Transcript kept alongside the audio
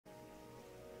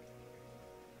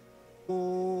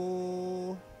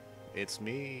Oh, it's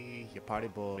me, your party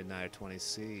boy, Midnight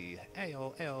 20C.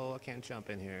 Ayo, ayo, I can't jump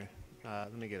in here.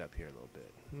 Let me get up here a little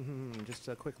bit. Just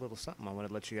a quick little something I want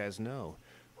to let you guys know.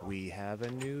 We have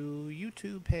a new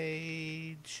YouTube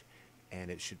page,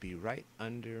 and it should be right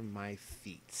under my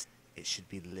feet. It should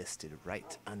be listed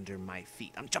right under my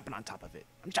feet. I'm jumping on top of it.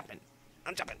 I'm jumping.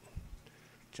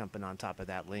 Jumping on top of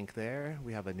that link there,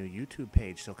 we have a new YouTube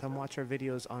page, so come watch our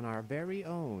videos on our very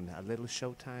own A Little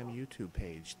Showtime YouTube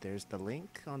page. There's the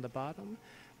link on the bottom,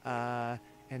 and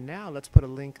now let's put a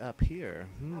link up here,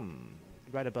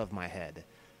 right above my head.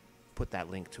 Put that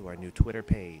link to our new Twitter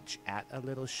page, at A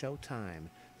Little Showtime.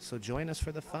 So join us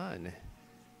for the fun.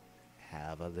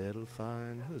 Have a little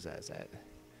fun. Who's that? Is that?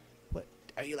 What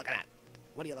are you looking at?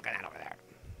 What are you looking at over there?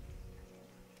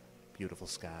 Beautiful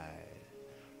sky.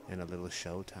 And a little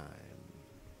showtime.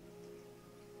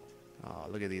 Oh,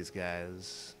 look at these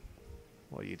guys.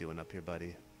 What are you doing up here,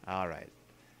 buddy? Alright,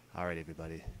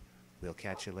 everybody. We'll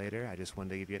catch you later. I just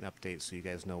wanted to give you an update so you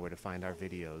guys know where to find our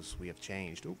videos. We have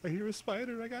changed. Oh, I hear a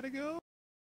spider. I gotta go.